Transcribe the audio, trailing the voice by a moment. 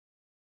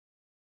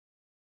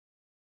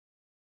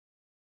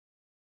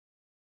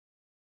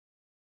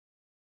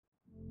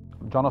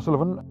John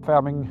O'Sullivan,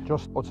 farming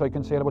just outside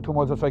Kinsale, about 2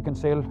 miles outside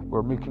Kinsale.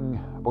 We're milking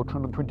about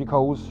 320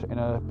 cows in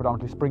a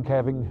predominantly spring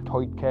calving,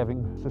 tight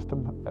calving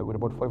system with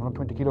about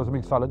 520 kilos of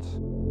milk solids.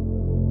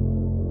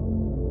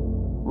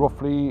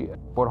 Roughly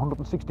about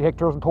 160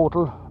 hectares in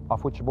total,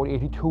 of which about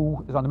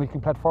 82 is on the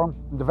milking platform.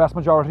 The vast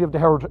majority of the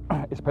herd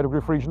is pedigree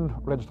Frisian,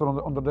 registered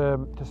under the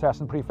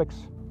Tisassan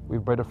prefix.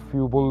 We've bred a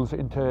few bulls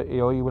into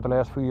AIE with the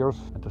last few years,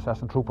 and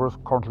Tisassan Troopers,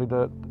 currently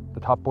the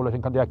top bull I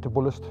think on the active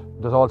bull list.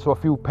 There's also a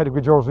few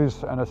pedigree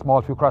jerseys and a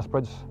small few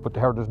crossbreds, but the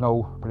herd is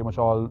now pretty much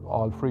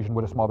all Frisian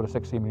with a small bit of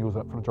sex semen used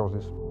for the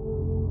jerseys.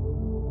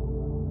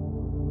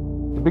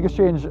 The biggest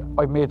change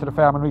I've made to the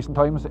farm in recent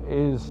times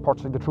is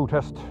purchasing the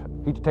TruTest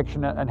heat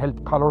detection and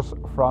health collars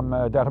from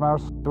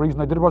Datamars. The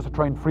reason I did it was to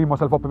try and free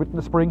myself up a bit in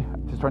the spring,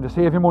 just trying to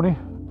save you money,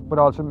 but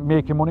also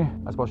make you money.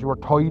 I suppose you were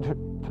tied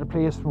to the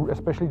place,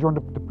 especially during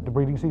the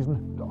breeding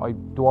season. I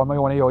do all my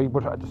own AI,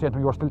 but at the same time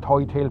you were still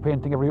tied tail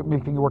painting. Every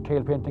milking you were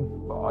tail painting.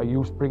 I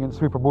used to bring in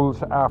sweeper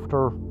bulls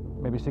after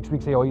maybe 6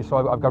 weeks AI,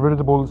 so I've got rid of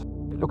the bulls.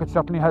 Look, it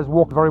certainly has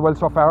worked very well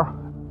so far.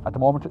 At the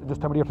moment, this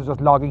time of year, it's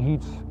just logging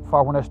heats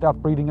for when I start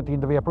breeding at the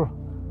end of April.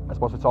 I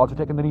suppose it's also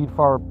taken the need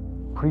for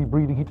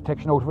pre-breeding heat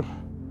detection out of it,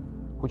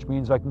 which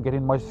means I can get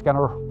in my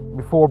scanner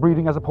before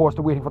breeding as opposed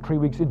to waiting for 3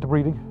 weeks into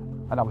breeding.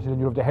 And obviously then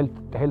you'll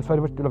have the health side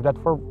of it, you'll have that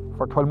for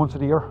 12 months of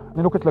the year. I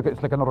mean, look, it's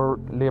like another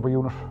labour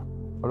unit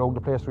around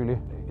the place really.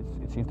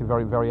 It seems to be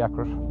very, very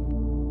accurate.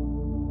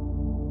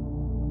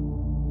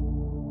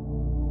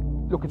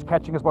 Look, it's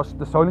catching, I suppose,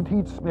 the silent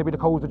heats, maybe the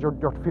cows that you're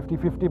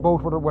 50-50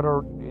 about,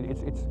 whether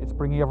it's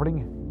bringing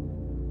everything.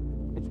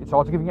 It's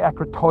also giving you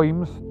accurate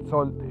times,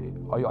 so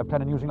I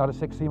plan on using a lot of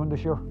sex semen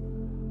this year,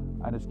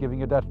 and it's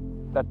giving you that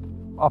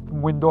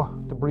optimum window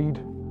to breed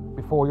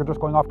before you're just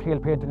going off tail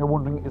paint and you're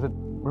wondering, is it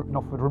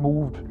enough of it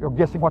removed? You're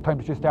guessing what time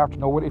did you start.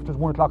 No, if there's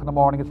 1 o'clock in the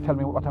morning, it's telling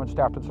me what time it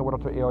started, so whether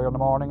to AR in the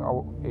morning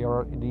or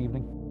AR in the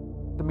evening.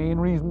 The main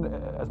reason,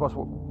 I suppose,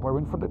 we're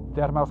in for the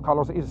Datamars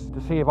collars is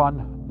to save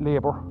on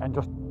labour and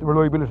just the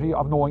reliability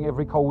of knowing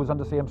every cow is on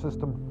the same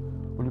system,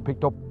 will be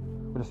picked up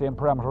with the same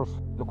parameters.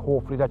 Look,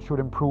 hopefully that should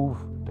improve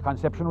the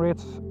conception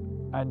rates,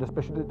 and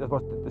especially the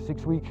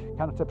 6-week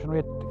conception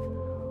rate.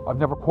 I've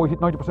never quite hit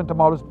 90%,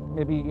 I'm always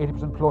maybe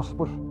 80% plus,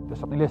 but there's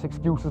certainly less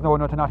excuses now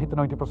to not hit the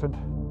 90%.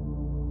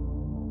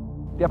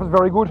 The app is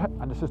very good,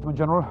 and the system in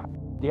general.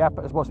 The app,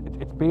 I suppose,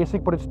 it's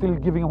basic, but it's still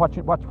giving what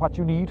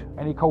you need.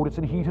 Any cow that's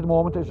in heat at the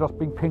moment is just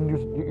being pinged.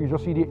 You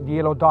just see the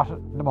yellow dot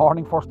in the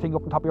morning, first thing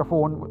up on top of your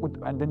phone,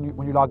 and then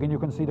when you log in, you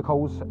can see the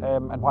cows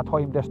and what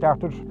time they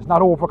started. It's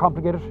not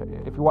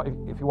overcomplicated. If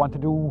you want to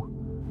do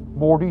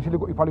more detail,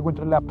 you probably go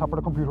into the laptop or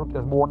the computer.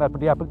 There's more than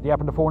that, but the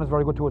app on the phone is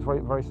very good too. It's very,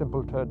 very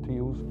simple to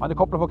use. On a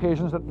couple of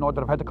occasions that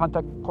I've had to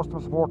contact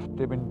customer support,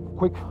 they've been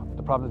quick.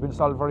 The problem has been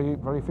solved very,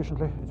 very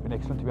efficiently. It's been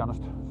excellent, to be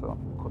honest, so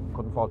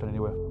couldn't fault it in any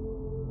way.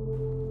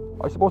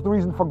 I suppose the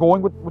reason for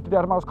going with the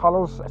Datamars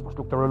collars, I suppose,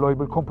 look, they're a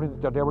reliable company.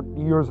 They're there with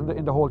years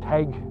in the whole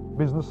tag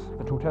business.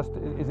 The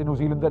TruTest is in New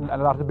Zealand, and a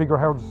lot of the bigger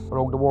herds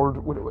around the world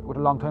with a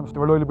long time. So the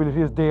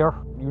reliability is there.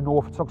 You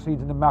know if it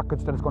succeeds in the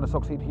markets, then it's going to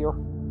succeed here.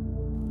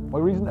 My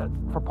reason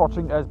for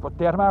purchasing but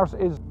Datamars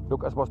is,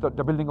 look, I suppose they're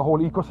building a whole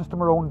ecosystem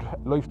around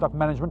livestock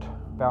management,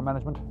 farm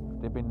management.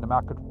 They've been in the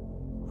market,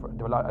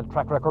 they have a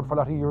track record for a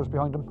lot of years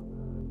behind them.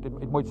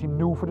 It might seem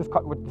new with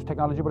this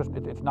technology, but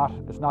it's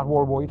not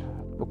worldwide.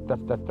 Look,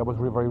 that was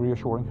very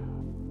reassuring.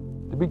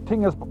 The big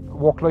thing is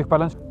work-life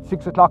balance.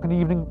 6 o'clock in the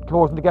evening,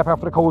 closing the gap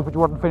after the cows, but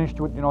you weren't finished.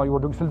 You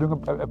were still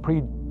doing a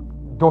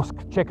pre-dusk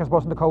check, I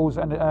suppose, on the cows.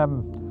 And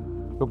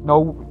look,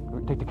 now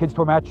take the kids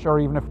to a match, or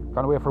even if you're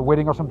going away for a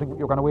wedding or something,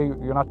 you're going away.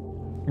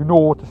 You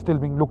know it's still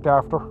being looked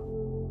after,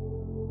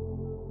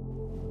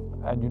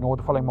 and you know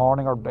the following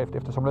morning, or if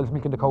there's someone else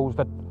milking the cows,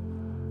 that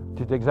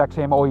the exact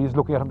same eyes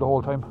looking at them the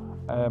whole time,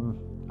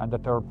 and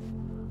that they're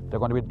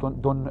going to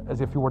be done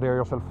as if you were there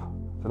yourself.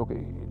 So look,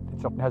 it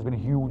certainly has been a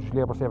huge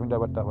labour saving that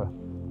way.